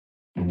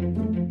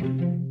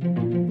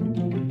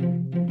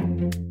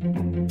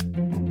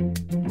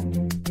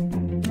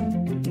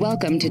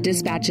Welcome to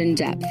Dispatch in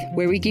Depth,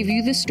 where we give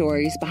you the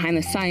stories behind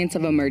the science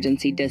of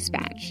emergency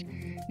dispatch.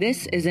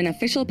 This is an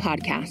official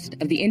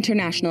podcast of the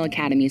International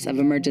Academies of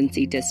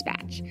Emergency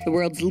Dispatch, the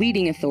world's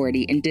leading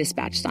authority in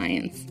dispatch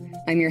science.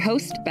 I'm your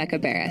host, Becca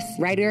Barris,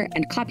 writer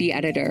and copy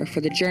editor for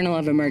the Journal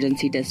of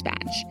Emergency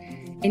Dispatch.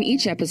 In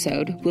each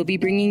episode, we'll be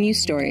bringing you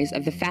stories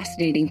of the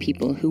fascinating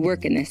people who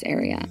work in this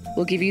area.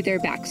 We'll give you their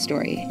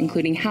backstory,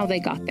 including how they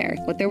got there,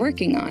 what they're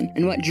working on,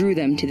 and what drew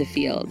them to the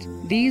field.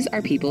 These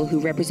are people who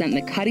represent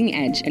the cutting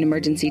edge in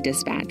emergency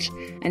dispatch,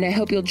 and I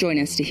hope you'll join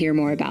us to hear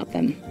more about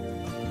them.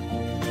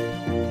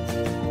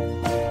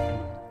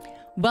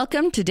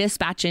 Welcome to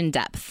Dispatch in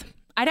Depth.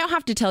 I don't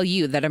have to tell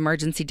you that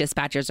emergency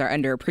dispatchers are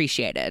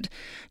underappreciated.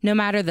 No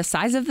matter the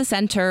size of the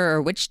center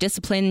or which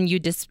discipline you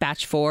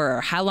dispatch for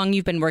or how long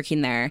you've been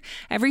working there,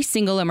 every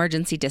single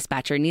emergency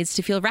dispatcher needs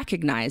to feel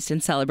recognized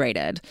and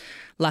celebrated.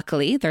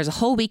 Luckily, there's a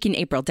whole week in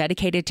April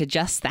dedicated to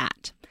just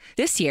that.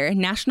 This year,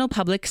 National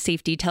Public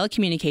Safety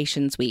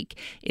Telecommunications Week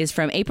is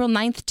from April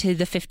 9th to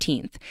the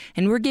 15th,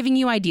 and we're giving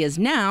you ideas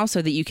now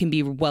so that you can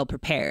be well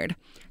prepared.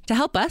 To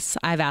help us,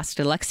 I've asked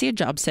Alexia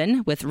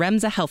Jobson with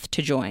Remza Health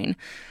to join.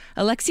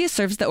 Alexia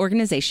serves the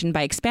organization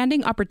by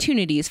expanding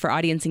opportunities for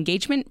audience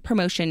engagement,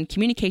 promotion,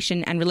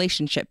 communication, and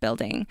relationship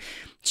building.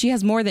 She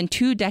has more than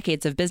 2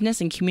 decades of business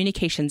and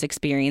communications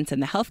experience in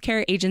the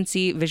healthcare,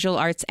 agency, visual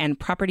arts, and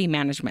property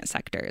management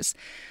sectors.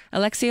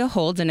 Alexia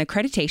holds an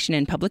accreditation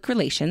in public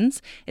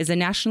relations, is a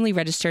nationally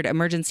registered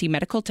emergency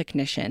medical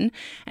technician,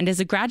 and is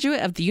a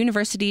graduate of the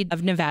University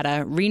of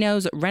Nevada,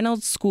 Reno's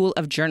Reynolds School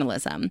of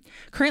Journalism.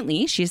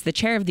 Currently, she is the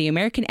chair of the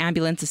American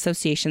Ambulance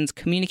Association's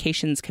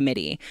Communications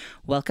Committee.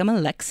 Welcome,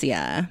 Alexia.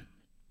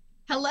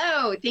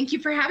 Hello. Thank you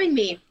for having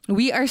me.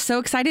 We are so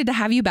excited to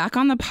have you back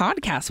on the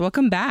podcast.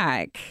 Welcome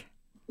back.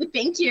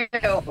 Thank you.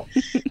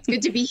 It's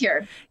good to be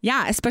here.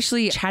 Yeah,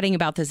 especially chatting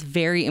about this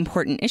very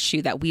important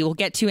issue that we will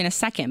get to in a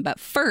second. But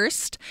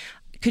first,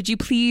 could you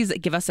please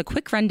give us a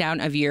quick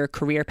rundown of your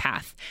career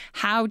path?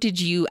 How did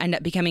you end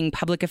up becoming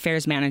public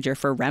affairs manager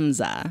for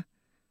Remza?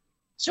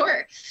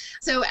 Sure.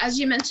 So as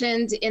you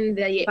mentioned in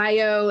the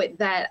bio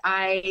that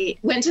I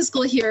went to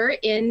school here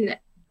in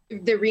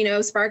the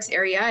Reno Sparks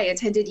area. I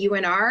attended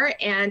UNR,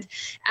 and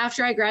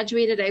after I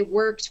graduated, I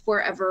worked for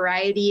a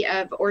variety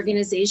of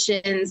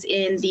organizations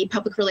in the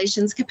public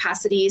relations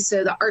capacity.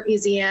 So the art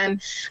museum,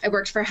 I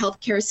worked for a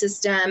healthcare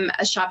system,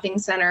 a shopping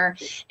center,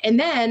 and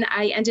then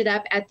I ended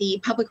up at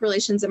the public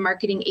relations and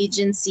marketing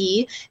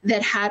agency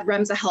that had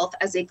Remza Health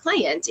as a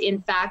client.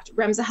 In fact,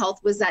 Remza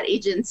Health was that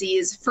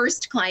agency's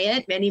first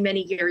client many,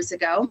 many years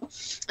ago.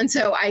 And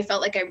so I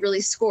felt like I really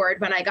scored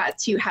when I got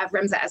to have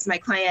Remza as my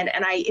client,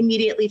 and I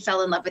immediately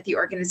fell in love with the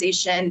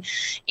organization,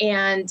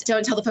 and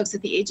don't tell the folks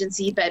at the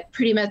agency, but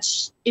pretty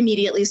much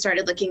immediately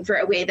started looking for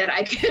a way that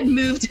I could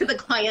move to the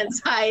client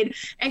side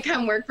and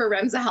come work for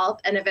Remza Health.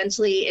 And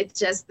eventually it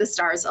just, the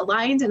stars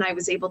aligned, and I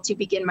was able to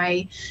begin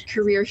my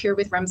career here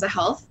with Remza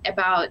Health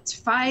about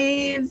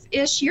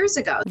 5-ish years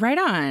ago. Right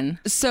on.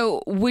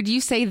 So would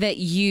you say that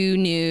you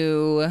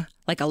knew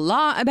like a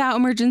lot about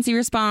emergency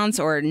response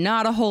or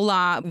not a whole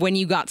lot when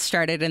you got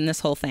started in this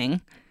whole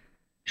thing?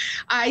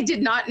 I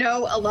did not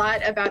know a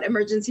lot about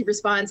emergency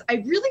response. I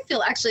really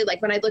feel actually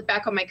like when I look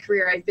back on my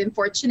career, I've been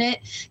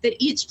fortunate that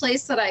each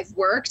place that I've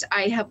worked,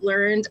 I have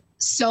learned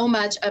so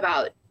much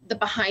about the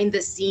behind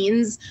the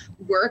scenes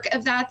work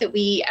of that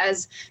we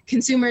as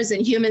consumers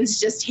and humans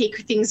just take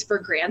things for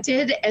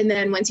granted. And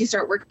then once you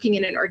start working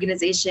in an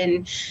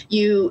organization,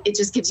 it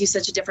just gives you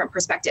such a different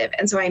perspective.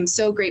 And so I'm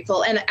so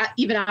grateful. And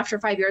even after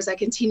 5 years, I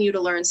continue to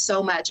learn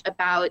so much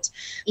about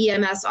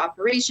EMS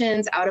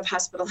operations, out of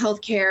hospital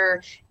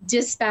healthcare,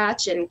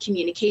 dispatch and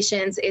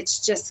communications.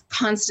 It's just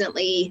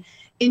constantly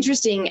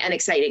interesting and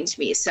exciting to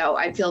me. So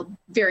I feel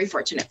very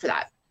fortunate for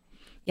that.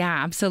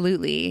 Yeah,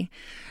 absolutely.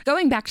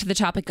 Going back to the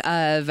topic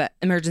of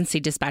emergency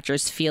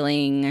dispatchers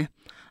feeling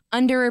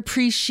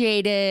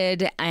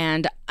underappreciated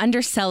and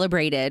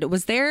undercelebrated,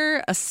 was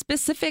there a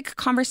specific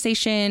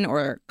conversation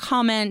or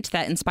comment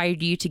that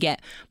inspired you to get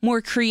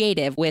more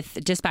creative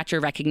with dispatcher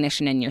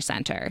recognition in your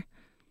center?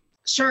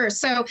 Sure.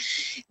 So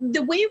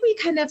the way we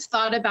kind of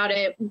thought about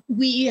it,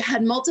 we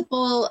had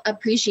multiple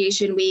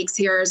appreciation weeks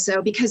here.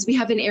 So because we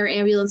have an air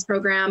ambulance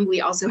program, we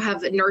also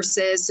have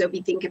nurses. So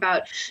we think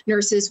about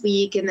Nurses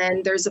Week, and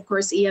then there's, of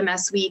course,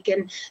 EMS Week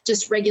and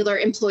just regular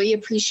Employee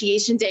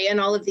Appreciation Day and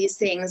all of these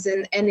things.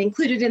 And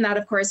included in that,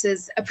 of course,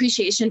 is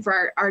appreciation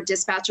for our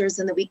dispatchers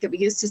and the week that we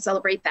use to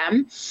celebrate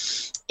them.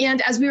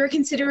 And as we were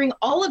considering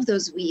all of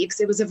those weeks,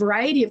 it was a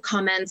variety of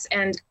comments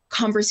and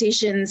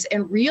conversations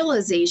and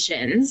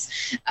realizations.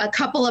 A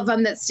couple of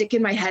them that stick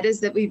in my head is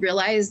that we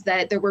realized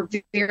that there were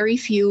very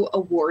few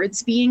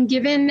awards being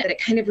given, that it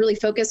kind of really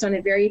focused on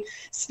a very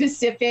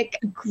specific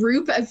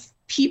group of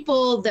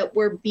people that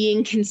were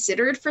being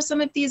considered for some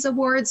of these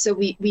awards. So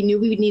we knew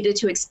we needed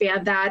to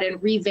expand that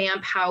and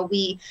revamp how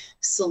we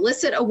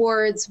solicit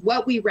awards,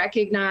 what we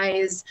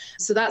recognize,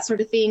 so that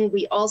sort of thing.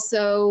 We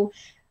also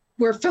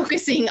we're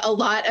focusing a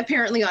lot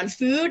apparently on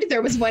food.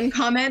 There was one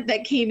comment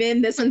that came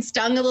in, this one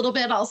stung a little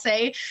bit, I'll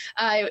say.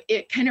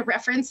 It kind of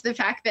referenced the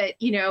fact that,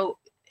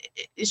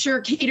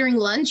 sure, catering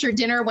lunch or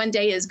dinner one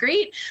day is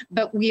great,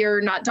 but we are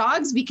not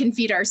dogs. We can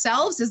feed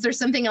ourselves. Is there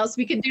something else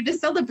we can do to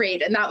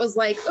celebrate? And that was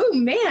like, oh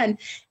man.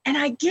 And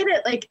I get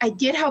it. Like, I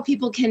get how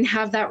people can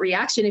have that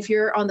reaction. If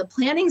you're on the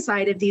planning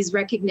side of these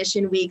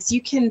recognition weeks,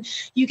 you can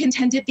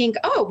tend to think,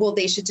 oh, well,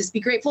 they should just be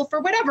grateful for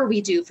whatever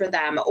we do for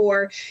them.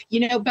 Or,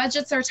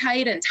 budgets are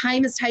tight and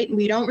time is tight and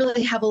we don't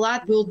really have a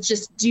lot. We'll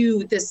just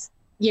do this,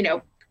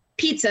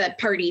 pizza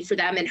party for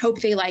them and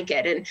hope they like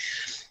it. And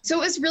so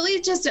it was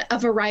really just a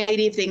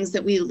variety of things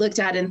that we looked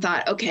at and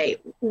thought, okay,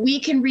 we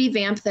can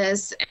revamp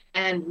this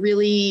and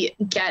really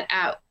get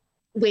at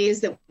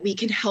ways that we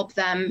can help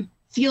them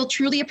feel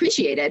truly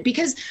appreciated,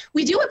 because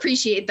we do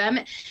appreciate them.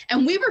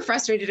 And we were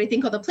frustrated, I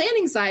think, on the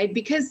planning side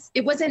because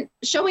it wasn't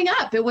showing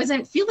up. It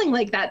wasn't feeling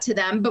like that to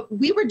them, but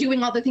we were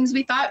doing all the things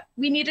we thought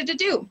we needed to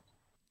do.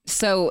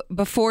 So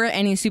before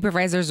any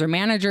supervisors or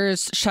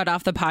managers shut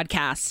off the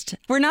podcast,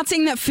 we're not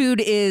saying that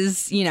food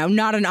is,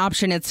 not an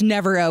option. It's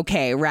never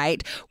okay,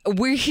 right?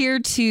 We're here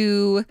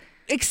to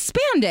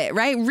expand it,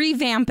 right?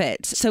 Revamp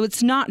it. So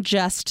it's not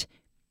just,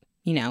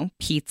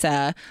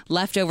 pizza,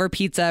 leftover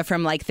pizza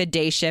from like the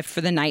day shift for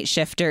the night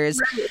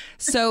shifters. Right.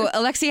 So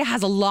Alexia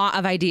has a lot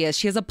of ideas.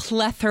 She has a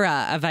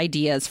plethora of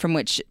ideas from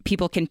which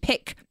people can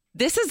pick.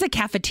 This is a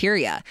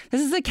cafeteria.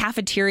 This is a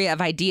cafeteria of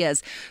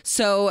ideas.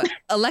 So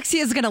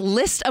Alexia is going to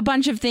list a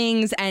bunch of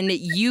things and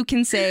you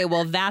can say,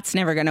 well, that's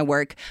never going to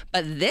work,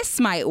 but this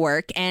might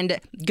work, and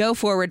go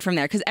forward from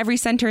there because every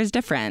center is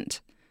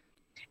different.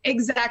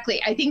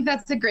 Exactly. I think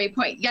that's a great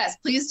point. Yes,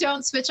 please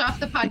don't switch off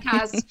the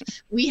podcast.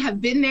 We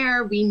have been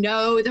there. We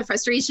know the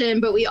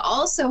frustration, but we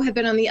also have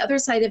been on the other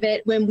side of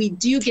it when we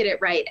do get it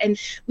right. And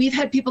we've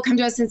had people come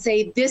to us and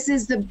say, this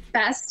is the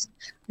best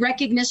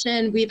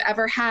recognition we've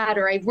ever had,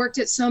 or I've worked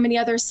at so many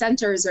other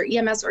centers or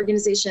EMS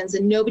organizations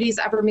and nobody's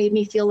ever made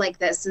me feel like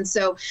this. And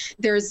so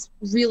there's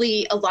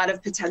really a lot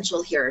of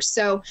potential here.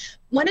 So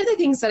one of the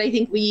things that I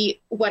think we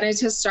wanted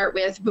to start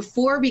with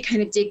before we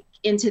kind of dig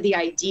into the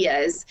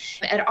ideas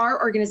at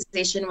our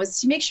organization was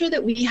to make sure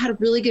that we had a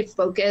really good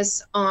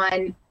focus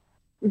on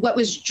what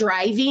was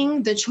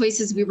driving the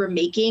choices we were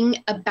making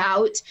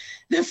about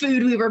the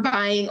food we were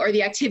buying or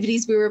the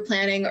activities we were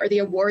planning or the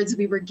awards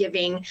we were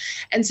giving.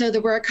 And so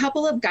there were a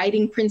couple of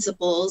guiding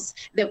principles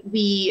that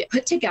we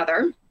put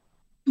together.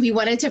 We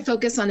wanted to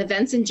focus on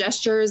events and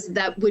gestures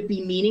that would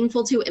be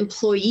meaningful to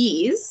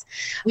employees.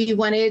 We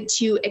wanted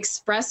to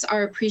express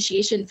our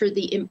appreciation for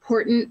the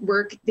important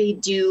work they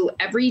do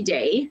every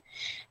day.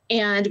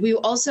 And we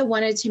also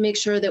wanted to make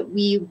sure that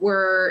we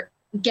were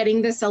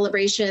getting the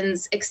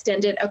celebrations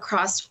extended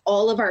across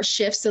all of our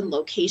shifts and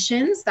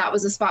locations. That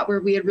was a spot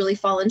where we had really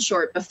fallen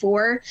short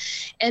before.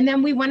 And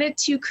then we wanted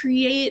to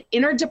create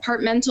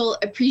interdepartmental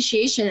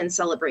appreciation and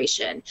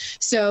celebration.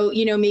 So,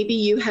 maybe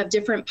you have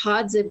different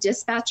pods of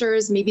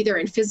dispatchers, maybe they're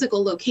in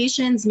physical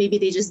locations, maybe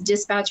they just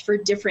dispatch for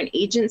different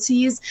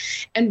agencies.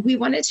 And we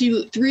wanted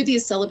to, through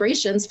these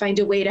celebrations, find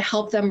a way to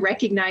help them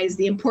recognize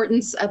the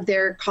importance of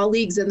their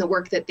colleagues and the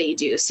work that they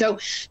do. So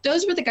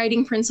those were the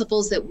guiding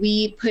principles that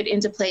we put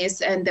into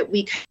place and that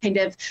we kind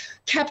of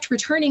kept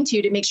returning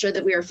to make sure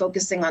that we are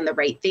focusing on the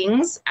right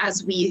things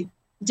as we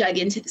dug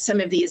into some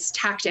of these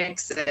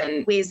tactics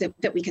and ways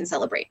that we can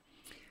celebrate.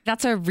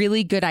 That's a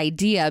really good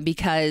idea,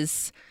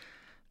 because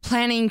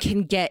planning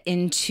can get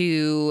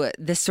into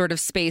this sort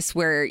of space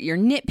where you're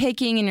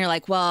nitpicking and you're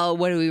like, well,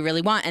 what do we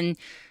really want? And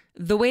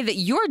the way that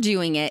you're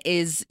doing it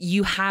is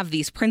you have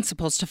these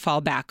principles to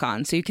fall back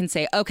on. So you can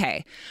say,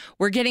 okay,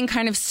 we're getting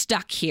kind of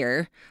stuck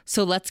here.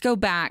 So let's go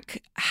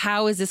back.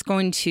 How is this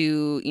going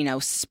to,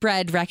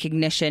 spread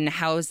recognition?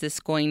 How is this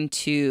going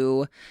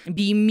to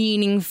be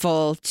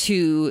meaningful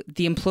to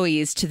the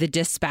employees, to the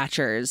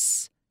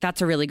dispatchers? That's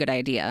a really good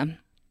idea.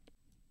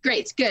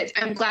 Great. Good.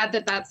 I'm glad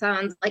that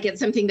sounds like it's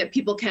something that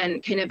people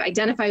can kind of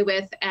identify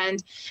with.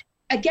 And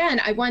again,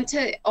 I want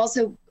to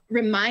also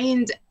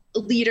remind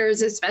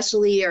leaders,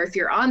 especially, or if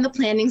you're on the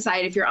planning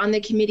side, if you're on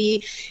the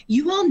committee,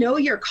 you all know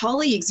your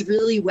colleagues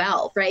really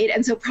well, right?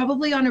 And so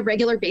probably on a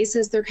regular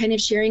basis, they're kind of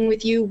sharing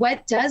with you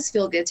what does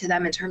feel good to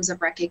them in terms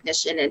of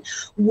recognition and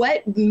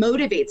what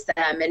motivates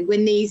them. And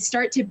when they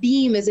start to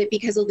beam, is it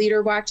because a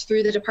leader walked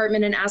through the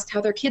department and asked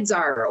how their kids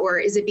are? Or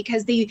is it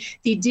because they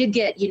did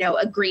get,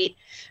 a great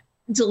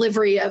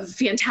delivery of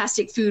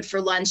fantastic food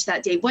for lunch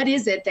that day? What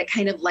is it that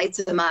kind of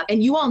lights them up?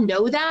 And you all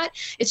know that.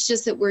 It's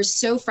just that we're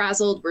so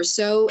frazzled, we're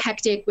so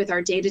hectic with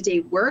our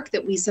day-to-day work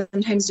that we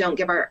sometimes don't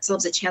give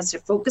ourselves a chance to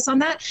focus on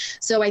that.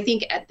 So I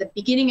think at the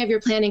beginning of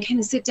your planning, kind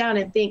of sit down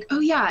and think, oh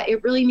yeah,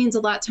 it really means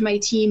a lot to my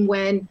team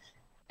when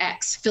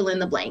X, fill in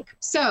the blank.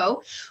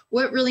 So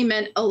what really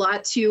meant a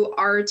lot to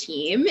our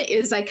team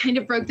is I kind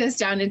of broke this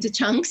down into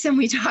chunks, and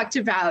we talked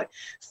about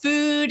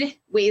food,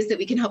 ways that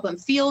we can help them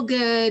feel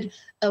good,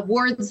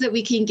 awards that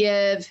we can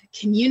give,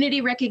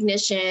 community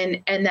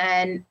recognition, and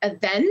then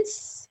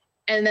events,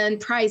 and then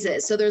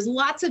prizes. So there's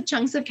lots of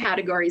chunks of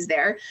categories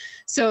there.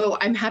 So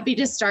I'm happy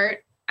to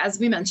start as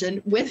we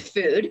mentioned, with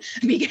food,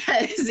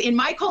 because in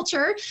my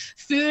culture,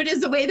 food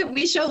is the way that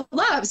we show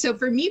love. So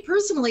for me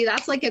personally,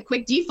 that's like a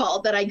quick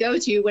default that I go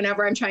to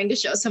whenever I'm trying to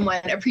show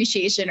someone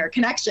appreciation or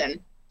connection.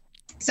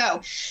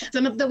 So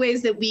some of the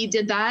ways that we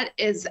did that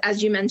is,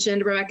 as you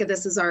mentioned, Rebecca,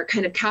 this is our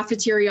kind of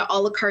cafeteria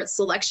a la carte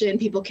selection.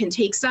 People can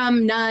take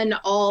some, none,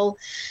 all.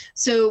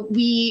 So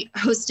we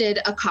hosted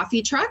a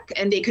coffee truck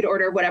and they could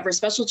order whatever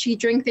specialty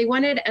drink they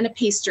wanted and a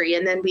pastry.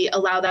 And then we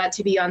allow that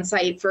to be on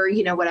site for,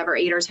 whatever,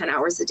 8 or 10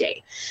 hours a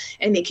day.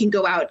 And they can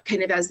go out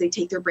kind of as they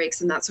take their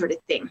breaks and that sort of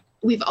thing.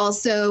 We've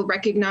also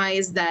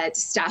recognized that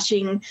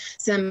stashing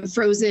some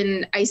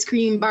frozen ice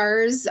cream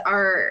bars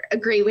are a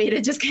great way to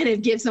just kind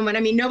of give someone,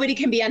 nobody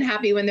can be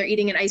unhappy when they're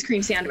eating an ice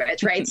cream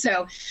sandwich, right?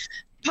 So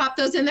pop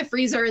those in the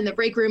freezer in the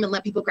break room and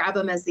let people grab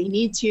them as they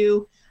need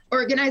to.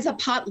 Organize a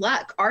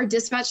potluck. Our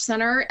dispatch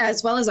center,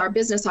 as well as our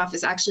business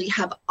office, actually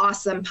have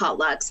awesome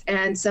potlucks.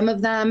 And some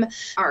of them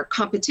are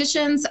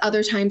competitions.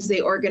 Other times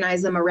they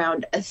organize them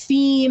around a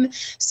theme.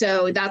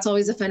 So that's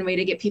always a fun way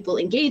to get people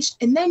engaged.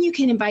 And then you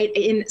can invite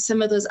in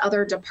some of those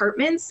other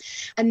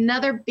departments.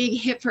 Another big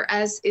hit for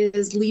us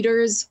is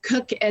leaders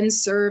cook and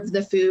serve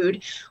the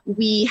food.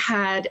 We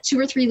had 2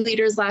 or 3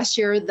 leaders last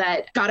year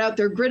that got out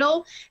their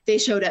griddle. They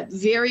showed up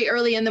very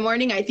early in the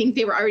morning. I think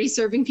they were already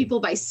serving people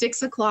by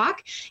 6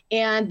 o'clock.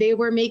 And they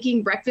were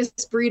making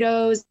breakfast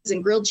burritos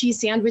and grilled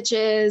cheese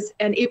sandwiches.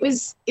 And it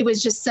was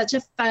just such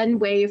a fun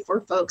way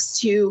for folks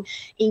to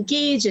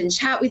engage and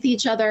chat with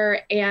each other.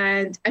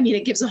 And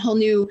it gives a whole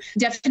new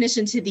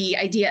definition to the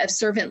idea of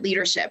servant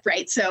leadership,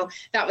 right? So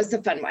that was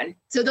the fun one.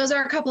 So those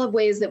are a couple of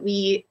ways that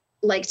we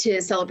like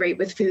to celebrate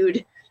with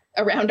food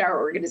around our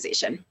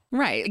organization.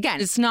 Right. Again,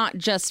 it's not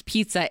just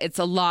pizza. It's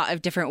a lot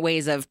of different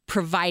ways of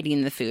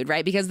providing the food,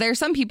 right? Because there are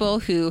some people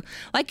who,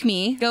 like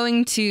me,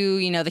 going to,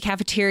 the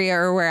cafeteria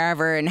or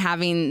wherever and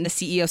having the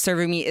CEO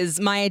serving me is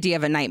my idea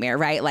of a nightmare,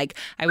 right? Like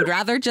I would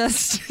rather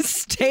just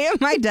stay at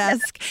my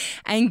desk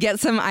and get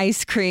some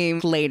ice cream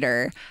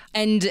later.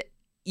 And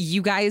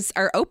you guys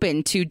are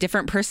open to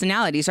different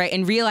personalities, right?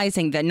 And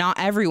realizing that not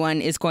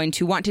everyone is going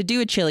to want to do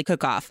a chili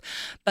cook-off,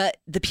 but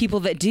the people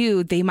that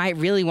do, they might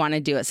really want to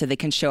do it so they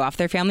can show off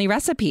their family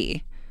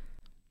recipe.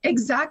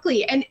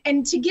 Exactly.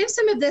 And to give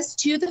some of this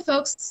to the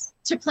folks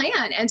to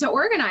plan and to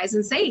organize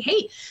and say,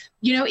 hey,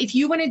 if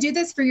you want to do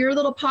this for your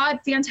little pod,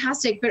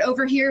 fantastic. But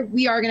over here,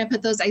 we are going to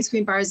put those ice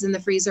cream bars in the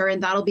freezer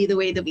and that'll be the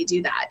way that we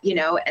do that,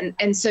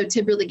 and so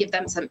to really give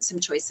them some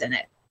choice in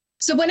it.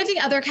 So one of the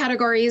other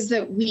categories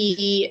that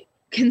we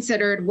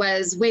considered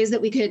was ways that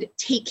we could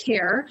take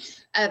care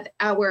of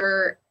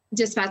our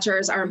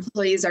dispatchers, our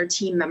employees, our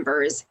team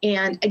members.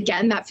 And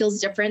again, that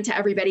feels different to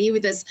everybody.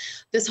 With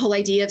this whole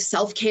idea of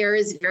self-care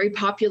is very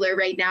popular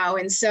right now.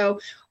 And so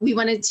we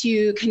wanted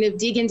to kind of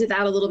dig into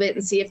that a little bit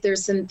and see if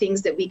there's some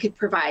things that we could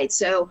provide.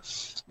 So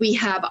we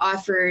have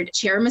offered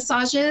chair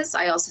massages.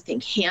 I also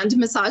think hand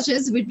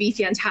massages would be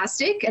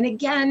fantastic. And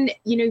again,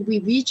 we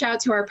reach out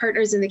to our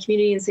partners in the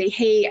community and say,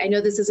 hey, I know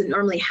this isn't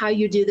normally how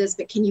you do this,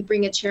 but can you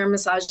bring a chair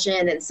massage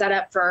in and set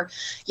up for,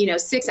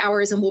 6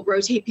 hours and we'll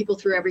rotate people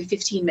through every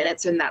 15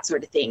 minutes and that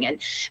sort of thing.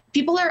 And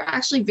people are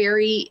actually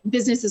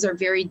businesses are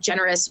very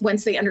generous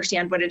once they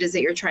understand what it is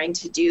that you're trying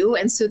to do.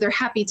 And so they're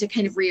happy to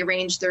kind of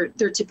rearrange their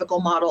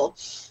typical model.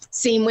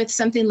 Same with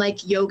something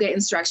like yoga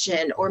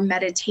instruction or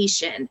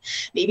meditation.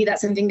 Maybe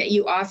that's something that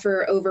you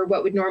offer over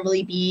what would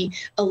normally be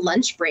a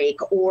lunch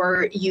break,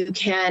 or you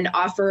can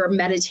offer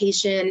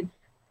meditation.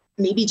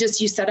 Maybe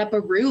just you set up a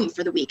room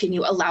for the week and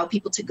you allow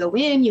people to go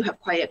in, you have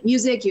quiet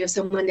music, you have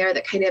someone there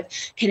that kind of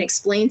can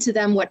explain to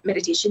them what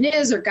meditation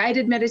is or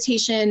guided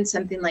meditation,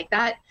 something like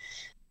that.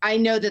 I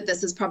know that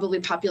this is probably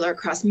popular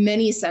across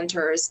many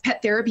centers,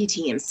 pet therapy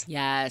teams.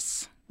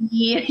 Yes.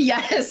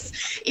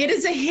 Yes, it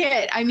is a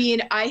hit.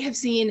 I have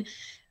seen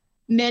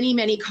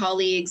many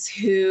colleagues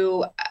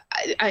who,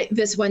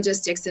 this one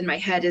just sticks in my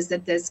head, is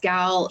that this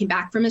gal came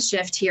back from a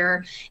shift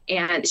here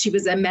and she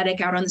was a medic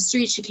out on the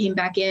street. She came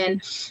back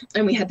in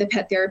and we had the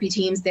pet therapy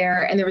teams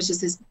there. And there was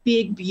just this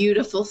big,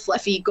 beautiful,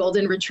 fluffy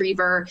golden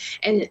retriever.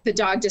 And the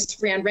dog just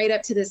ran right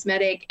up to this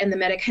medic. And the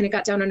medic kind of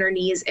got down on her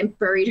knees and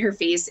buried her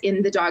face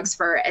in the dog's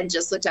fur and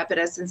just looked up at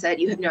us and said,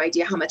 you have no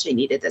idea how much I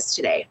needed this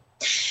today.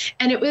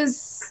 And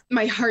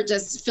my heart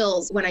just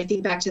fills when I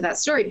think back to that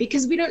story,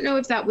 because we don't know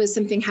if that was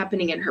something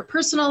happening in her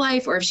personal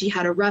life or if she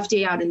had a rough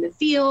day out in the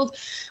field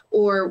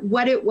or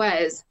what it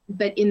was.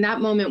 But in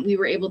that moment, we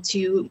were able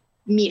to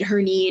meet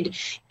her need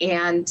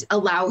and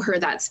allow her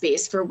that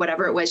space for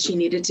whatever it was she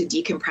needed to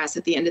decompress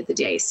at the end of the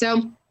day.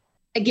 So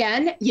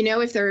again,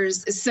 if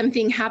there's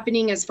something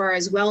happening as far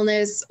as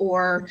wellness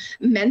or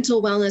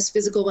mental wellness,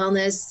 physical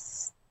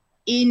wellness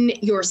in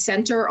your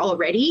center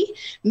already,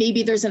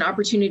 maybe there's an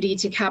opportunity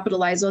to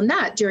capitalize on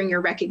that during your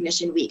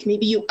recognition week.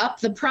 Maybe you up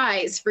the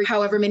prize for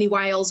however many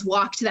miles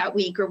walked that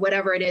week or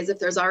whatever it is, if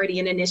there's already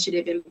an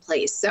initiative in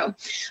place. So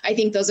I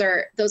think those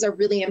are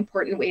really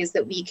important ways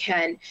that we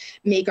can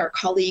make our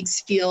colleagues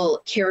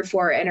feel cared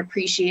for and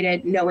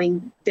appreciated,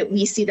 knowing that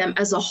we see them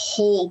as a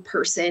whole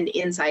person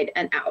inside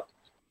and out.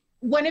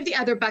 One of the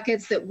other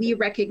buckets that we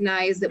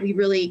recognize that we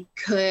really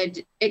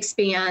could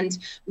expand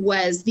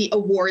was the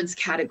awards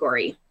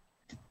category.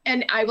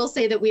 And I will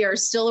say that we are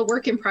still a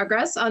work in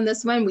progress on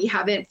this one. We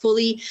haven't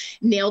fully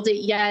nailed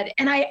it yet.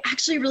 And I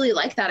actually really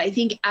like that. I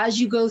think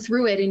as you go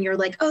through it and you're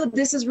like, oh,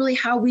 this is really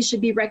how we should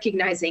be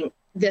recognizing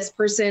this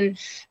person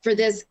for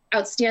this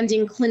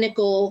outstanding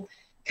clinical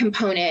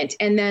component.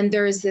 And then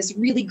there's this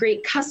really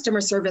great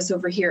customer service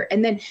over here.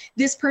 And then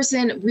this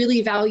person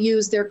really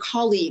values their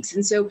colleagues.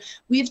 And so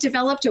we've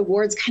developed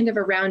awards kind of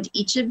around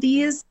each of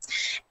these.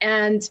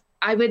 And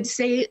I would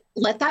say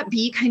let that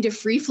be kind of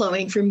free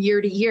flowing from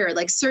year to year.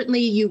 Like certainly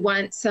you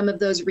want some of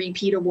those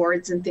repeat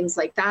awards and things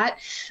like that,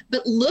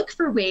 but look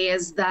for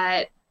ways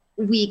that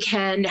we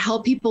can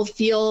help people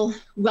feel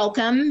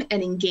welcome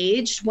and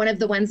engaged. One of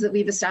the ones that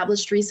we've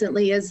established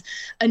recently is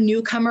a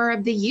newcomer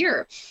of the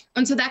year.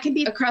 And so that can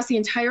be across the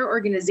entire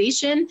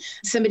organization,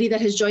 somebody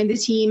that has joined the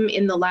team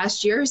in the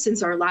last year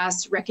since our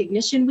last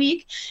recognition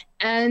week.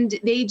 And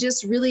they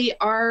just really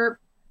are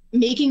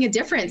making a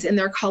difference in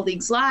their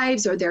colleagues'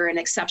 lives, or they're an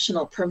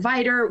exceptional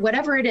provider,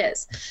 whatever it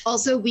is.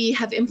 Also, we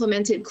have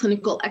implemented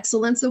clinical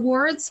excellence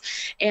awards,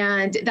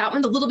 and that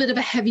one's a little bit of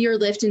a heavier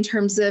lift in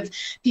terms of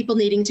people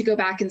needing to go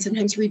back and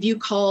sometimes review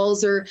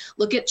calls or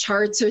look at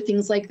charts or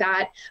things like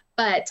that.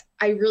 But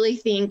I really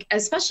think,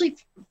 especially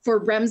for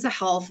Remsa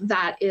Health,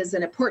 that is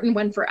an important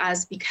one for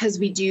us because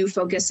we do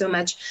focus so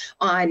much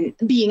on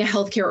being a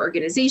healthcare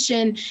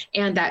organization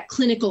and that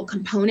clinical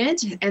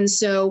component. And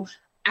so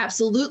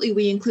absolutely,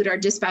 we include our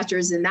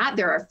dispatchers in that.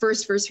 They're our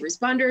first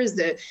responders.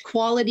 The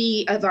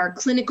quality of our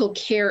clinical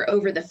care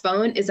over the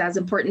phone is as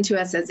important to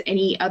us as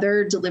any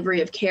other delivery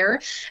of care.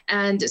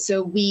 And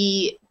so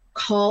we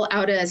call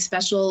out a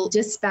special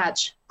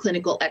dispatch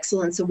clinical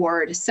excellence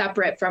award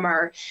separate from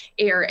our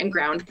air and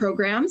ground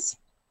programs.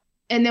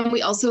 And then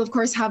we also, of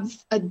course, have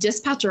a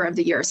dispatcher of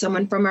the year,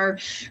 someone from our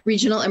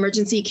regional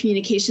emergency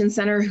communication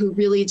center who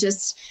really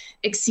just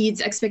exceeds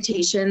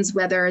expectations,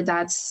 whether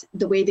that's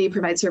the way they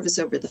provide service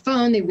over the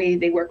phone, the way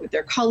they work with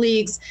their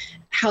colleagues,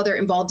 how they're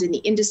involved in the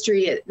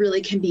industry. It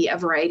really can be a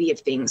variety of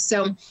things.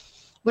 So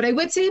what I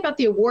would say about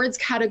the awards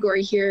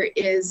category here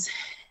is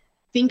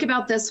think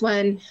about this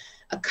one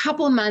a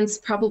couple months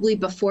probably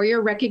before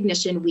your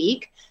recognition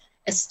week,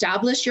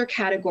 establish your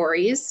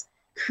categories,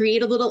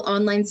 create a little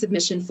online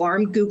submission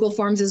form. Google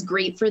Forms is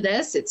great for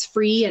this. It's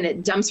free and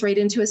it dumps right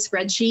into a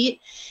spreadsheet.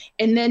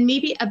 And then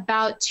maybe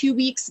about 2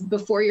 weeks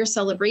before your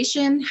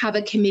celebration, have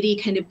a committee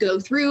kind of go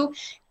through,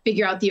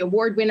 figure out the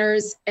award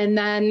winners, and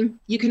then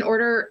you can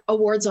order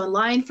awards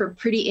online for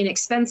pretty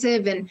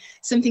inexpensive and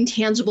something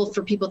tangible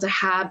for people to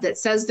have that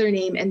says their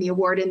name and the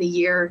award in the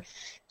year.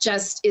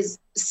 Just is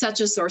such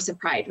a source of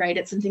pride, right?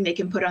 It's something they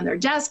can put on their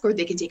desk or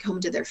they can take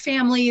home to their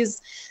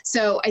families.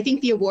 So I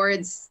think the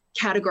awards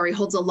category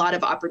holds a lot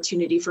of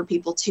opportunity for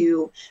people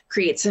to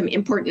create some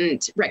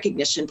important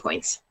recognition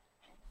points.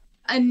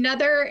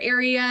 Another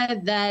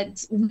area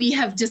that we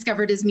have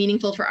discovered is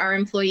meaningful for our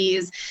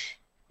employees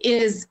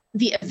is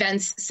the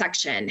events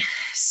section.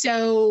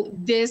 So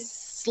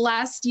this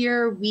last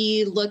year,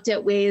 we looked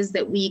at ways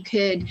that we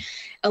could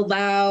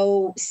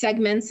allow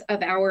segments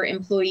of our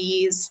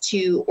employees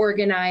to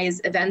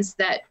organize events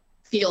that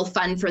feel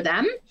fun for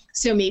them.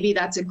 So maybe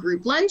that's a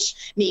group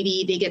lunch.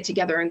 Maybe they get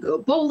together and go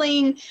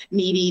bowling.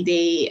 Maybe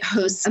they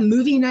host a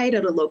movie night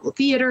at a local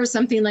theater,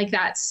 something like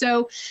that.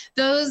 So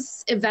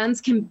those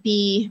events can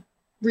be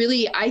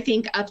really, I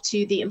think, up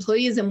to the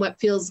employees and what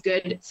feels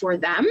good for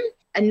them.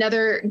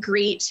 Another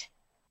great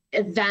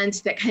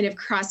event that kind of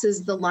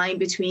crosses the line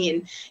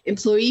between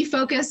employee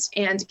focused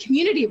and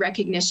community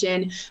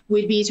recognition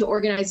would be to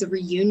organize a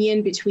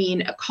reunion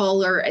between a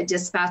caller, a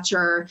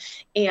dispatcher,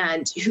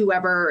 and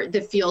whoever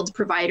the field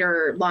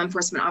provider, law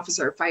enforcement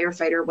officer,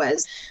 firefighter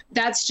was.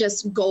 That's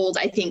just gold,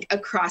 I think,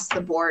 across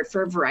the board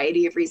for a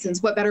variety of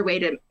reasons. What better way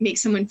to make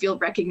someone feel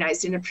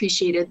recognized and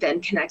appreciated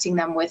than connecting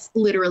them with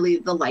literally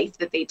the life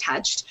that they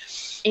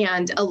touched,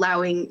 and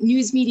allowing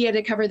news media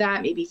to cover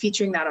that, maybe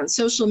featuring that on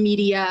social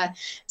media,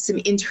 some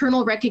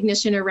internal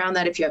recognition around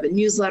that if you have a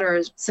newsletter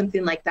or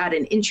something like that,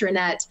 an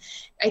intranet.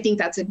 I think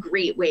that's a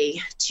great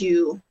way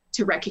to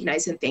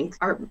recognize and thank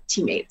our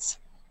teammates.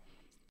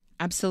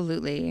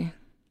 Absolutely.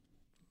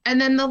 And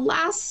then the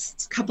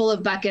last couple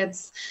of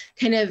buckets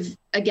kind of,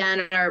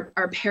 again,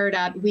 are paired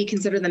up. We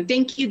consider them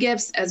thank you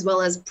gifts as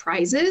well as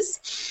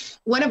prizes.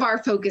 One of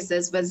our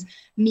focuses was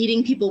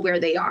meeting people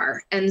where they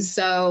are. And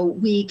so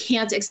we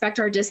can't expect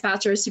our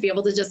dispatchers to be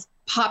able to just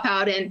pop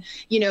out and,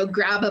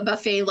 grab a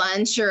buffet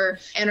lunch or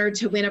enter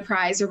to win a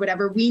prize or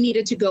whatever. We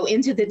needed to go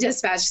into the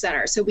dispatch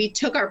center. So we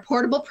took our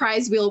portable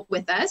prize wheel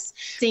with us.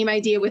 Same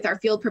idea with our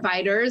field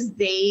providers.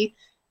 They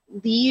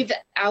leave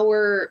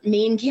our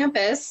main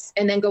campus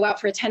and then go out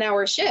for a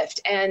 10-hour shift,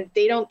 and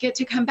they don't get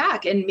to come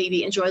back and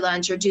maybe enjoy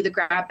lunch or do the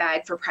grab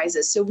bag for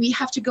prizes. So we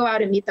have to go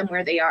out and meet them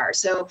where they are.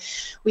 So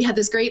we had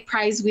this great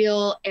prize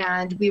wheel,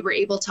 and we were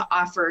able to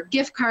offer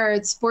gift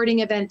cards, sporting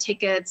event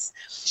tickets,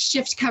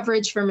 shift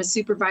coverage from a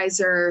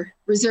supervisor,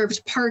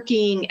 reserved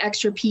parking,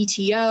 extra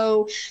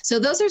PTO. So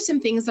those are some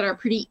things that are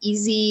pretty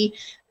easy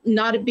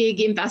not a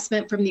big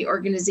investment from the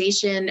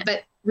organization,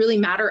 but really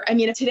matter. I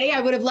mean, today I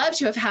would have loved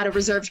to have had a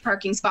reserved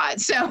parking spot.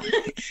 So,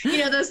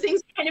 those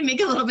things kind of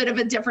make a little bit of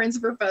a difference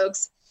for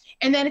folks.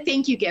 And then a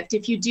thank you gift.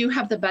 If you do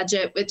have the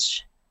budget,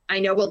 which I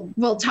know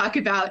we'll talk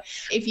about,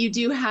 if you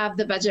do have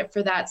the budget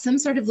for that, some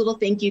sort of little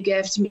thank you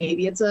gift,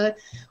 maybe it's a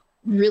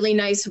really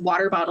nice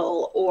water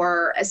bottle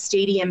or a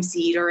stadium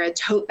seat or a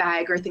tote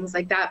bag or things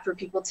like that for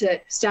people to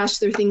stash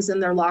their things in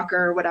their locker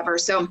or whatever.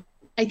 So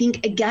I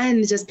think,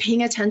 again, just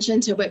paying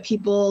attention to what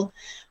people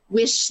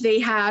wish they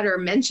had or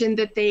mentioned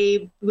that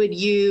they would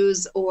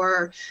use,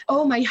 or,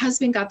 oh, my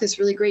husband got this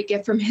really great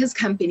gift from his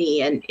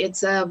company and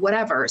it's a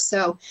whatever.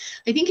 So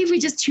I think if we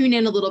just tune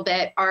in a little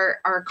bit,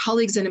 our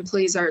colleagues and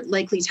employees are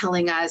likely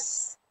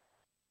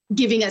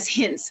giving us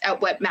hints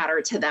at what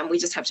matter to them. We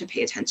just have to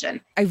pay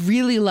attention. I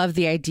really love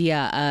the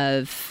idea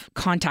of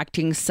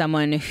contacting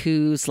someone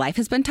whose life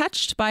has been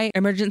touched by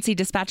emergency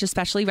dispatch,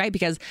 especially, right?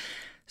 Because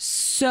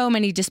so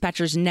many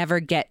dispatchers never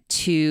get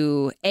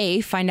to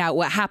A, find out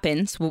what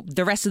happens. Well,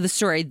 the rest of the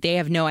story, they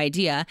have no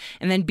idea.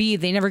 And then B,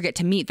 they never get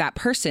to meet that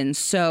person.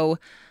 So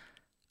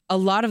a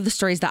lot of the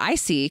stories that I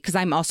see, because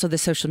I'm also the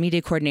social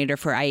media coordinator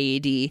for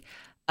IAD,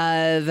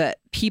 of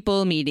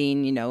people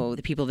meeting,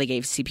 the people they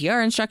gave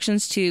CPR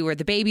instructions to, or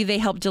the baby they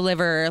helped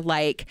deliver,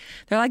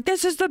 they're like,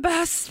 this is the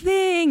best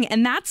thing.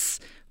 And that's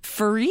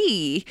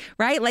free,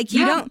 right?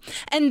 You don't,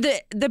 and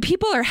the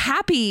people are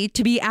happy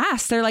to be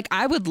asked. They're like,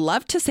 I would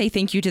love to say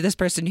thank you to this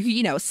person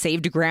who,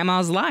 saved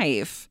grandma's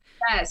life.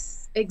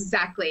 Yes,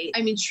 exactly.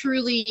 I mean,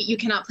 truly, you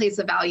cannot place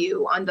a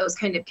value on those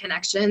kind of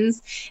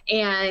connections,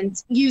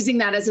 and using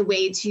that as a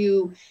way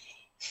to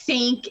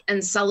thank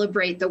and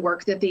celebrate the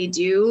work that they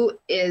do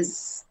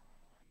is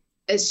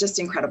just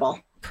incredible.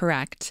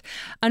 Correct.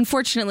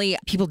 Unfortunately,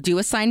 people do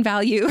assign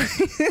value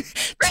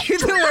to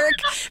the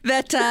work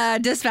that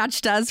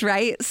dispatch does,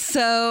 right?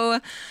 So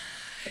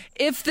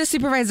if the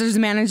supervisors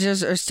and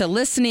managers are still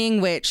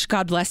listening, which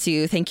God bless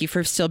you, thank you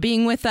for still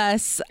being with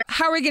us.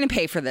 How are we going to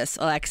pay for this,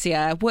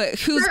 Alexia?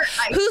 Who's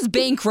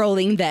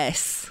bankrolling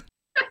this?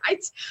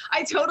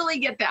 I totally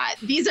get that.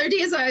 These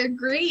ideas are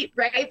great,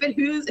 right? But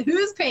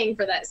who's paying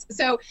for this?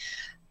 So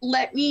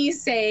let me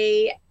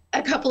say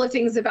a couple of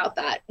things about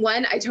that.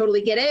 One, I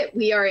totally get it.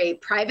 We are a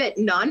private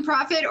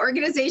nonprofit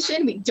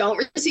organization. We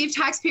don't receive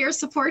taxpayer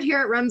support here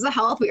at Remsa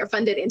Health. We are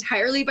funded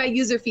entirely by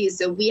user fees.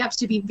 So we have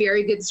to be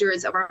very good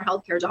stewards of our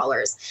healthcare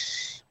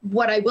dollars.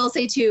 What I will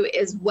say too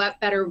is, what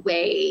better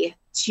way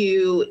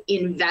to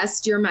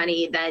invest your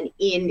money than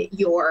in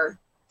your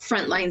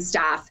frontline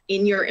staff,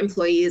 in your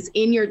employees,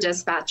 in your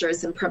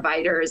dispatchers and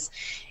providers.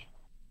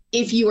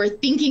 If you are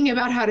thinking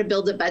about how to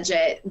build a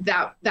budget,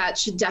 that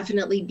should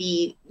definitely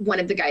be one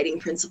of the guiding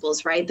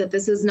principles, right? That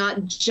this is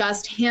not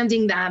just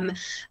handing them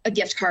a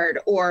gift card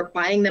or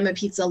buying them a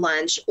pizza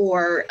lunch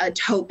or a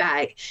tote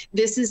bag.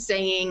 This is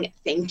saying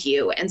thank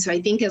you. And so I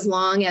think as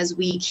long as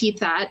we keep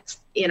that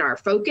in our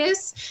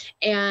focus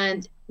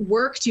and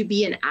work to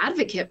be an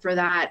advocate for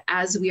that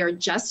as we are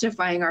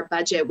justifying our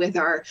budget with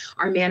our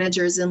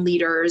managers and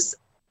leaders,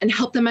 and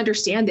help them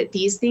understand that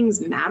these things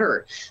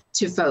matter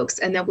to folks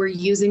and that we're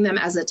using them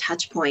as a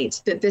touch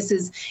point, that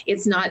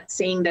it's not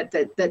saying that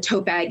the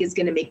tote bag is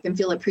going to make them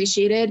feel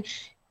appreciated.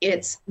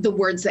 It's the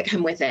words that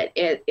come with it.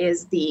 It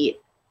is the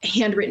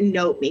handwritten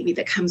note maybe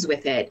that comes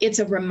with it. It's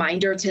a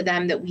reminder to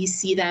them that we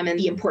see them and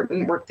the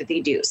important work that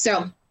they do.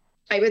 So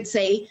I would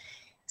say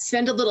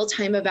spend a little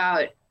time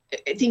about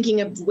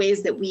thinking of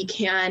ways that we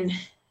can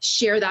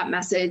share that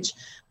message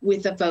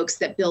with the folks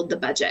that build the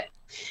budget.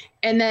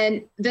 And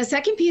then the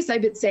second piece I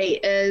would say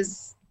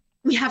is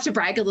we have to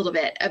brag a little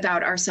bit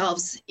about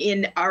ourselves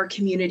in our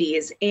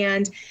communities.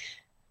 And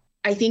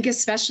I think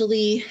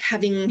especially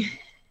having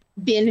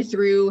been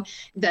through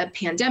the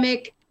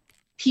pandemic,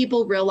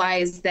 people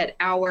realize that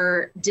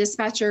our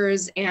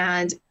dispatchers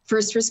and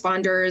first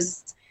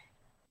responders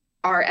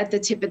are at the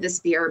tip of the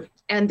spear,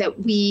 and that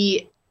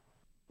we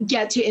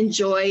get to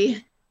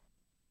enjoy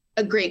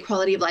a great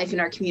quality of life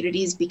in our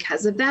communities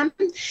because of them.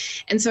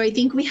 And so I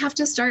think we have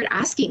to start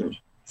asking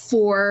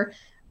for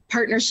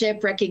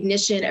partnership,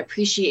 recognition,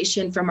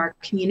 appreciation from our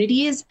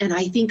communities. And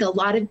I think a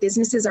lot of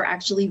businesses are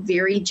actually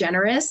very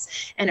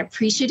generous and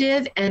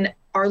appreciative and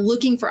are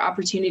looking for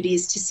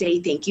opportunities to say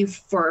thank you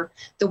for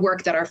the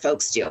work that our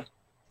folks do.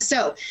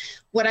 So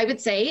what I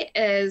would say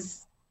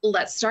is,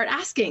 let's start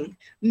asking.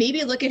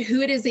 Maybe look at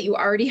who it is that you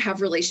already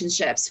have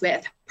relationships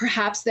with.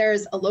 Perhaps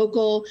there's a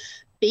local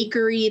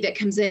bakery that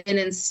comes in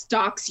and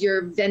stocks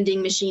your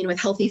vending machine with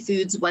healthy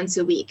foods once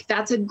a week.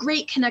 That's a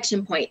great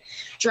connection point.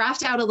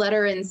 Draft out a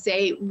letter and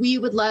say, we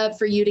would love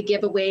for you to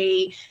give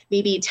away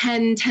maybe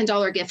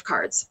 $10 gift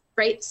cards,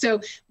 right? So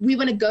we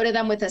want to go to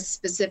them with a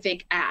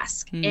specific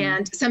ask,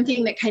 and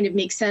something that kind of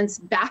makes sense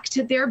back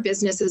to their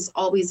business is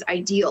always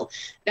ideal.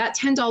 That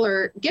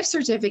 $10 gift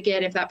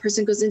certificate, if that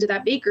person goes into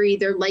that bakery,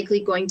 they're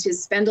likely going to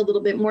spend a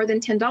little bit more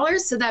than $10.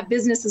 So that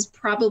business is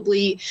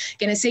probably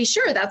going to say,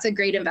 sure, that's a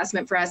great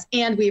investment for us,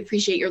 and we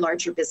appreciate your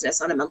larger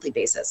business on a monthly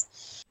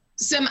basis.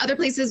 Some other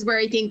places where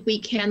I think we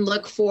can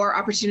look for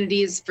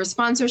opportunities for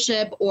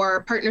sponsorship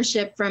or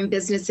partnership from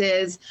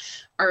businesses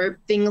are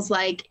things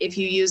like if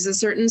you use a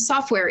certain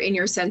software in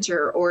your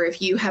center, or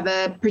if you have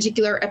a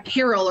particular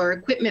apparel or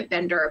equipment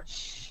vendor.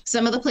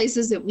 Some of the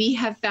places that we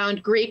have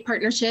found great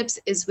partnerships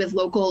is with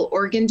local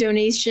organ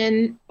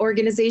donation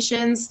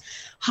organizations,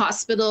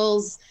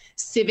 hospitals,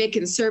 civic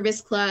and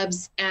service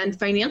clubs, and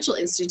financial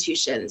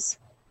institutions.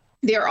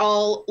 They're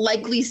all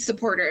likely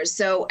supporters.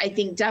 So I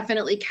think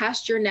definitely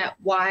cast your net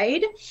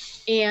wide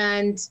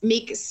and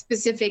make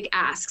specific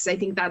asks. I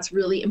think that's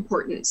really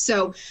important.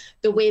 So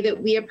the way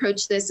that we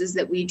approach this is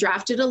that we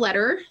drafted a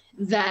letter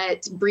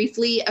that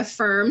briefly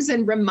affirms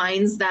and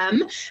reminds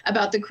them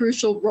about the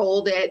crucial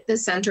role that the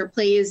center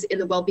plays in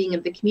the well-being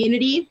of the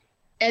community,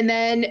 and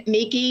then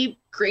make a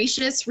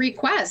gracious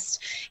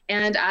request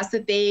and ask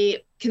that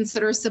they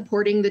consider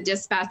supporting the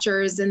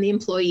dispatchers and the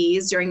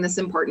employees during this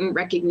important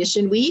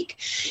recognition week.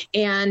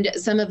 And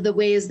some of the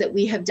ways that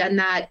we have done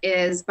that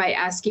is by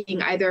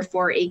asking either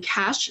for a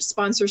cash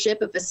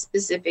sponsorship of a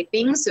specific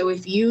thing. So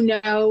if you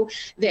know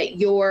that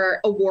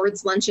your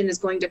awards luncheon is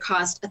going to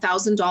cost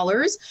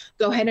 $1,000,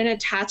 go ahead and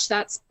attach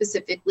that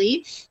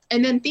specifically.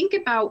 And then think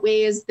about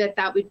ways that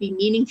that would be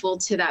meaningful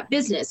to that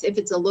business. If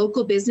it's a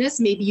local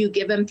business, maybe you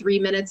give them 3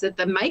 minutes at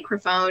the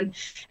microphone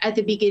at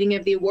the beginning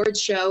of the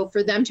awards show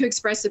for them to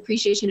express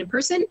appreciation in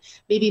person,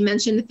 maybe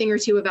mention a thing or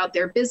two about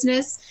their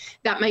business.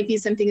 That might be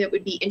something that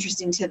would be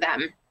interesting to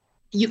them.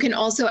 You can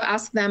also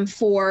ask them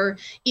for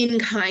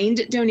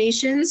in-kind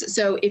donations.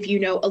 So if you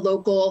know a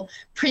local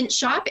print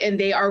shop and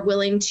they are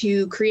willing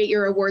to create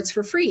your awards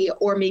for free,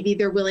 or maybe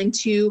they're willing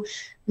to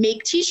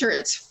make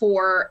t-shirts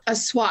for a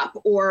swap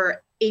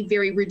or a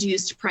very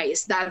reduced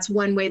price. That's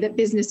one way that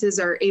businesses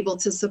are able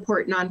to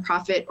support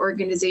nonprofit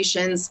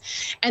organizations.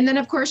 And then,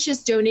 of course,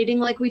 just donating,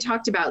 like we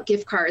talked about,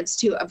 gift cards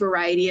to a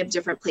variety of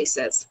different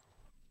places.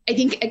 I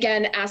think,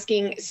 again,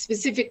 asking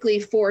specifically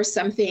for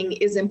something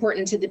is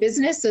important to the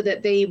business so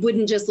that they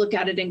wouldn't just look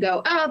at it and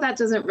go, oh, that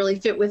doesn't really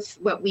fit with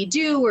what we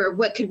do, or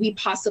what could we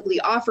possibly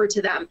offer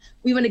to them?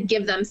 We want to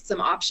give them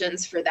some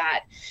options for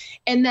that.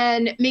 And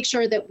then make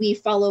sure that we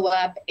follow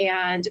up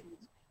and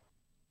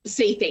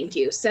say thank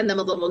you. Send them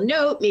a little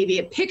note, maybe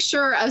a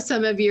picture of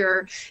some of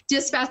your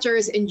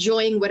dispatchers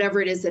enjoying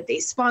whatever it is that they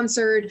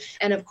sponsored.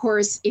 And of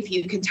course, if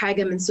you can tag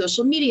them in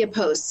social media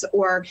posts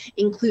or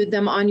include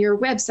them on your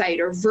website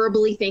or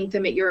verbally thank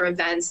them at your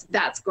events,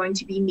 that's going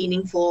to be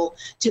meaningful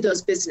to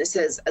those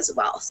businesses as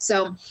well.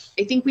 So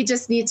I think we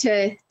just need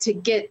to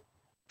get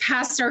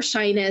past our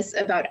shyness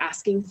about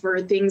asking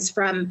for things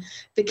from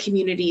the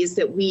communities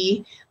that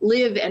we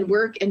live and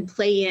work and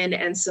play in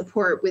and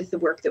support with the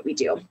work that we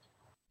do.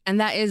 And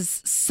that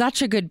is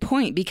such a good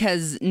point,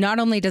 because not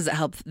only does it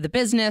help the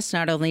business,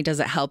 not only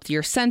does it help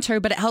your center,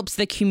 but it helps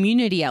the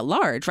community at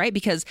large, right?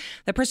 Because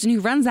the person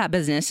who runs that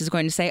business is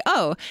going to say,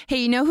 oh, hey,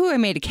 you know who I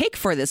made a cake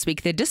for this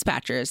week? The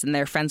dispatchers. And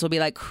their friends will be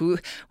like, who?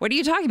 What are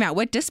you talking about?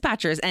 What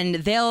dispatchers? And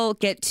they'll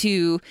get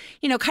to,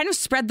 kind of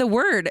spread the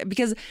word,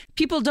 because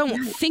people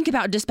don't think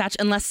about dispatch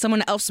unless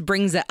someone else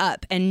brings it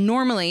up. And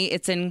normally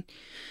it's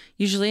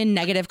usually a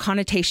negative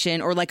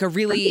connotation or like a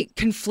really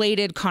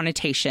conflated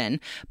connotation.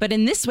 But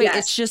in this way,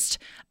 It's just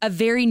a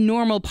very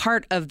normal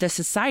part of the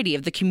society,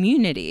 of the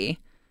community.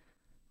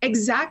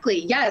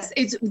 Exactly. Yes.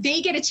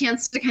 They get a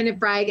chance to kind of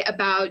brag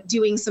about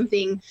doing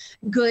something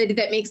good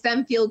that makes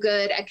them feel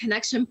good, a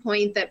connection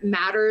point that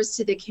matters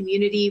to the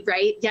community,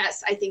 right?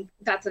 Yes, I think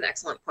that's an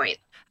excellent point.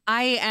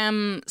 I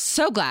am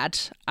so glad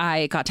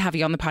I got to have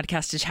you on the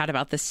podcast to chat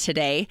about this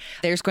today.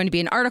 There's going to be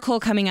an article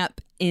coming up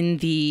in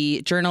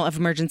the Journal of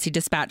Emergency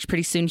Dispatch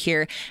pretty soon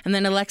here. And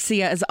then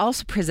Alexia is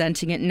also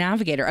presenting at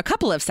Navigator, a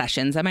couple of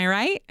sessions. Am I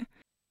right?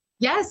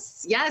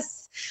 Yes.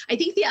 I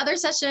think the other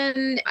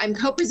session I'm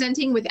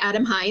co-presenting with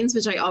Adam Hines,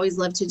 which I always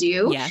love to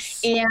do. Yes.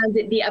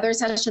 And the other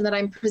session that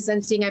I'm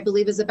presenting, I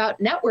believe, is about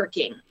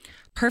networking.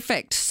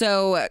 Perfect.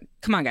 So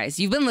come on, guys.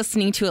 You've been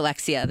listening to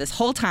Alexia this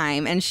whole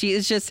time, and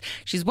she's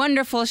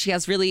wonderful. She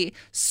has really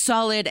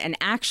solid and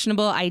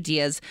actionable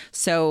ideas.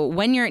 So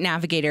when you're at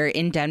Navigator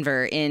in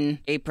Denver in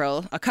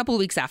April, a couple of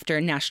weeks after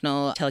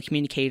National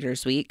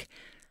Telecommunicators Week,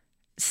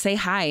 say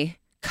hi.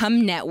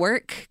 Come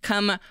network,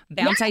 come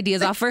bounce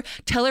ideas off her.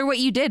 Tell her what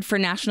you did for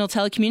National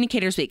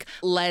Telecommunicators Week.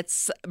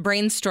 Let's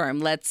brainstorm.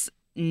 Let's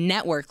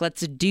network.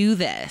 Let's do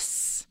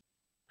this.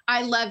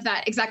 I love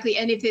that. Exactly.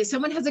 And if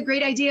someone has a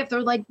great idea, if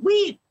they're like,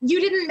 wait, you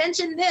didn't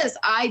mention this,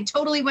 I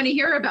totally want to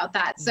hear about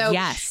that. So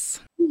yes.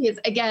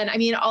 Again, I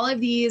mean, all of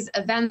these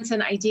events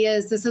and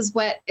ideas, this is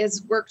what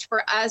has worked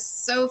for us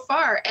so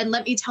far. And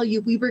let me tell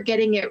you, we were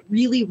getting it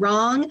really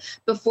wrong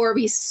before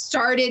we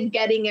started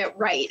getting it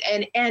right.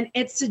 And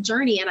it's a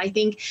journey. And I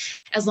think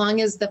as long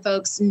as the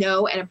folks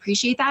know and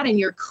appreciate that, and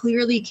you're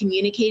clearly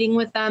communicating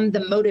with them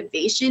the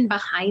motivation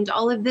behind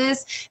all of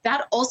this,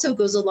 that also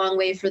goes a long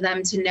way for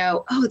them to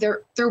know, oh,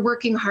 they're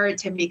working hard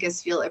to make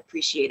us feel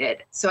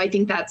appreciated. So I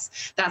think that's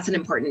an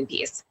important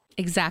piece.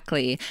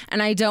 Exactly.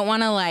 And I don't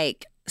want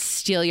to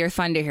steal your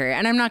thunder here.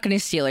 And I'm not going to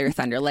steal your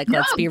thunder.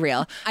 Let's be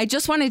real. I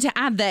just wanted to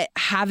add that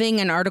having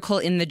an article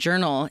in the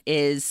journal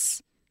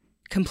is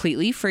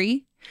completely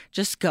free.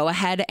 just go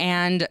ahead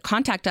and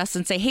contact us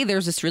and say, hey,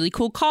 there's this really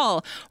cool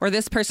call, or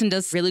this person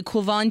does really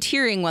cool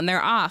volunteering when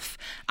they're off.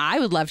 I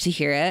would love to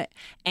hear it.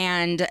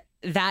 And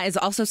that is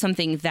also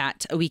something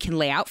that we can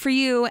lay out for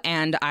you.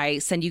 And I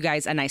send you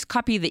guys a nice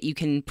copy that you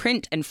can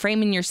print and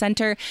frame in your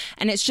center.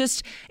 And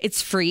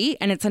it's free,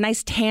 and it's a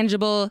nice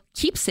tangible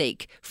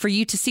keepsake for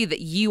you to see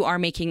that you are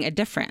making a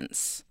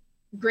difference.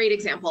 Great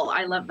example.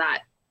 I love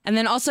that. And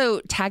then also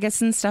tag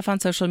us and stuff on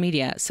social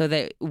media so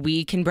that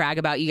we can brag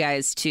about you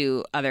guys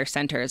to other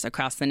centers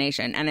across the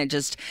nation. And it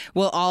just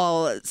will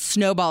all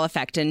snowball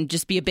effect and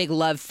just be a big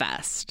love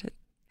fest.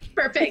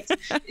 Perfect.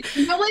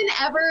 No one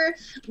ever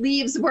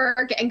leaves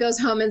work and goes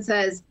home and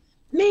says,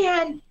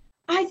 man,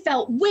 I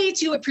felt way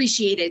too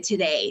appreciated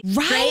today.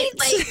 Right?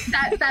 Like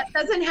that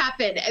doesn't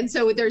happen. And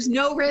so there's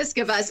no risk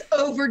of us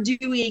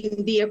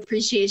overdoing the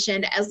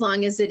appreciation as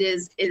long as it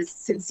is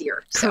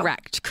sincere.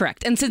 Correct.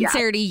 And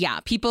sincerity, yeah.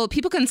 People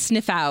can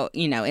sniff out,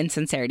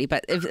 insincerity,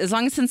 but as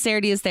long as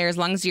sincerity is there, as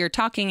long as you're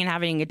talking and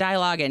having a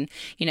dialogue, and,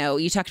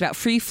 you talked about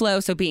free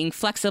flow. So being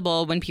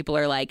flexible when people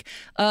are like,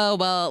 oh,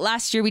 well,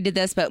 last year we did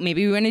this, but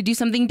maybe we want to do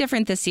something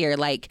different this year.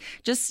 Like,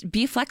 just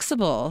be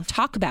flexible,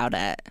 talk about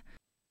it.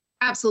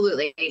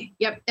 Absolutely.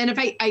 Yep. And if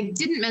I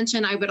didn't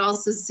mention, I would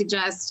also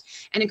suggest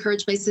and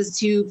encourage places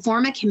to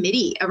form a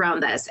committee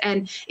around this.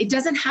 And it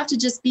doesn't have to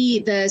just be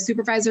the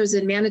supervisors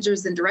and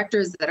managers and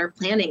directors that are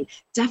planning.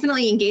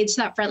 Definitely engage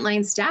that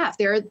frontline staff.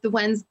 They're the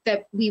ones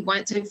that we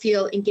want to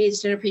feel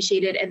engaged and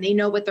appreciated, and they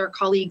know what their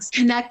colleagues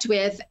connect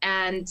with.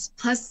 And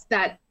plus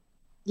that,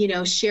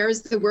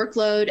 shares the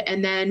workload.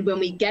 And then when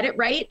we get it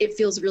right, it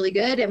feels really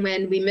good. And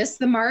when we miss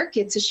the mark,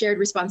 it's a shared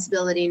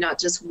responsibility, not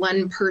just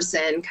one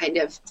person kind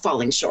of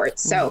falling short.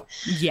 So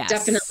yes.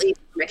 Definitely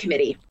a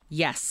committee.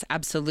 Yes,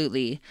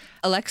 absolutely.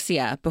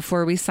 Alexia,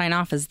 before we sign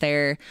off, is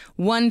there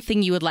one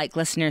thing you would like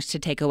listeners to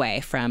take away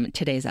from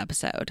today's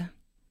episode?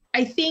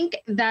 I think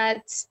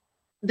that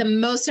the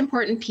most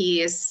important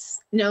piece,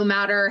 no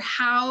matter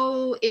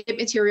how it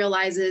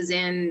materializes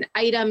in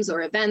items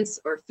or events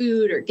or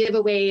food or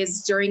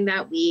giveaways during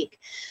that week,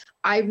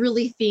 I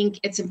really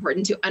think it's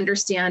important to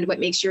understand what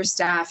makes your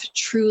staff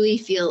truly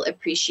feel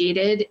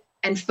appreciated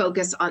and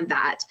focus on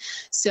that.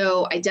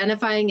 So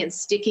identifying and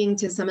sticking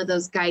to some of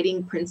those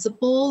guiding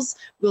principles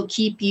will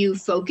keep you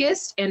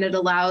focused, and it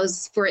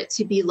allows for it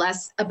to be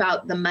less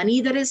about the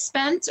money that is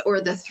spent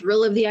or the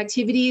thrill of the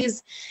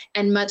activities,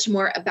 and much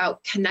more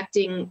about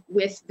connecting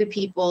with the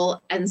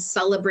people and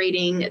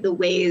celebrating the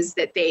ways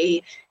that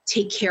they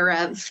take care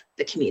of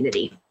the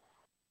community.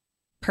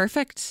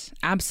 Perfect.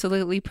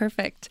 Absolutely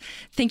perfect.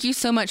 Thank you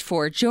so much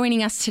for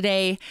joining us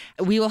today.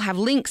 We will have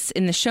links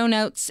in the show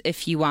notes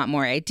if you want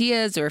more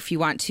ideas, or if you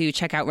want to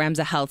check out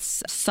Ramsey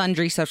Health's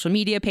sundry social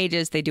media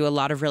pages. They do a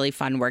lot of really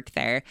fun work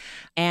there.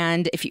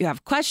 And if you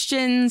have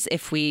questions,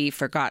 if we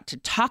forgot to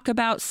talk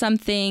about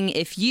something,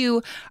 if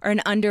you are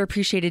an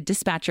underappreciated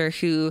dispatcher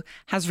who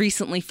has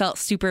recently felt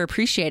super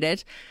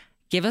appreciated,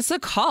 give us a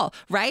call,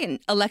 right? And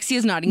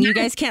Alexia's nodding. You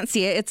guys can't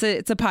see it.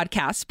 It's a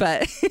podcast,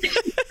 but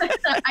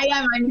I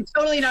am. I'm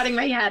totally nodding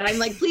my head. I'm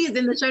like, please,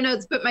 in the show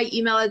notes, put my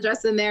email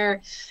address in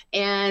there,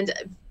 and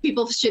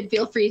people should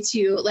feel free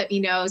to let me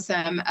know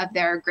some of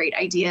their great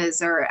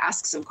ideas or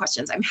ask some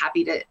questions. I'm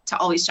happy to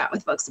always chat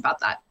with folks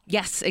about that.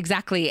 Yes,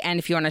 exactly. And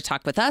if you want to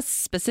talk with us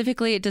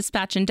specifically at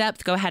Dispatch in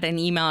Depth, go ahead and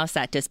email us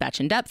at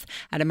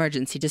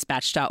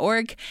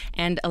dispatchinDepth@emergencydispatch.org.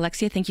 And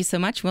Alexia, thank you so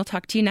much. We'll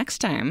talk to you next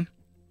time.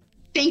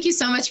 Thank you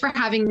so much for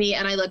having me,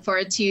 and I look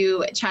forward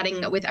to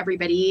chatting with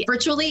everybody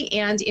virtually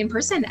and in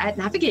person at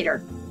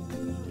Navigator.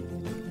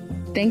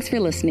 Thanks for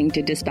listening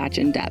to Dispatch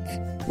in Depth.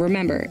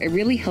 Remember, it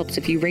really helps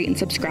if you rate and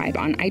subscribe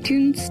on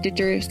iTunes,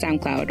 Stitcher,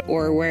 SoundCloud,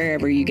 or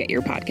wherever you get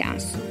your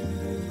podcasts.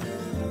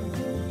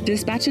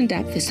 Dispatch in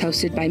Depth is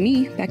hosted by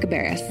me, Becca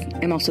Barris.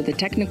 I'm also the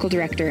technical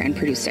director and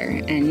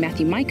producer, and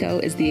Matthew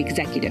Maiko is the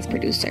executive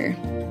producer.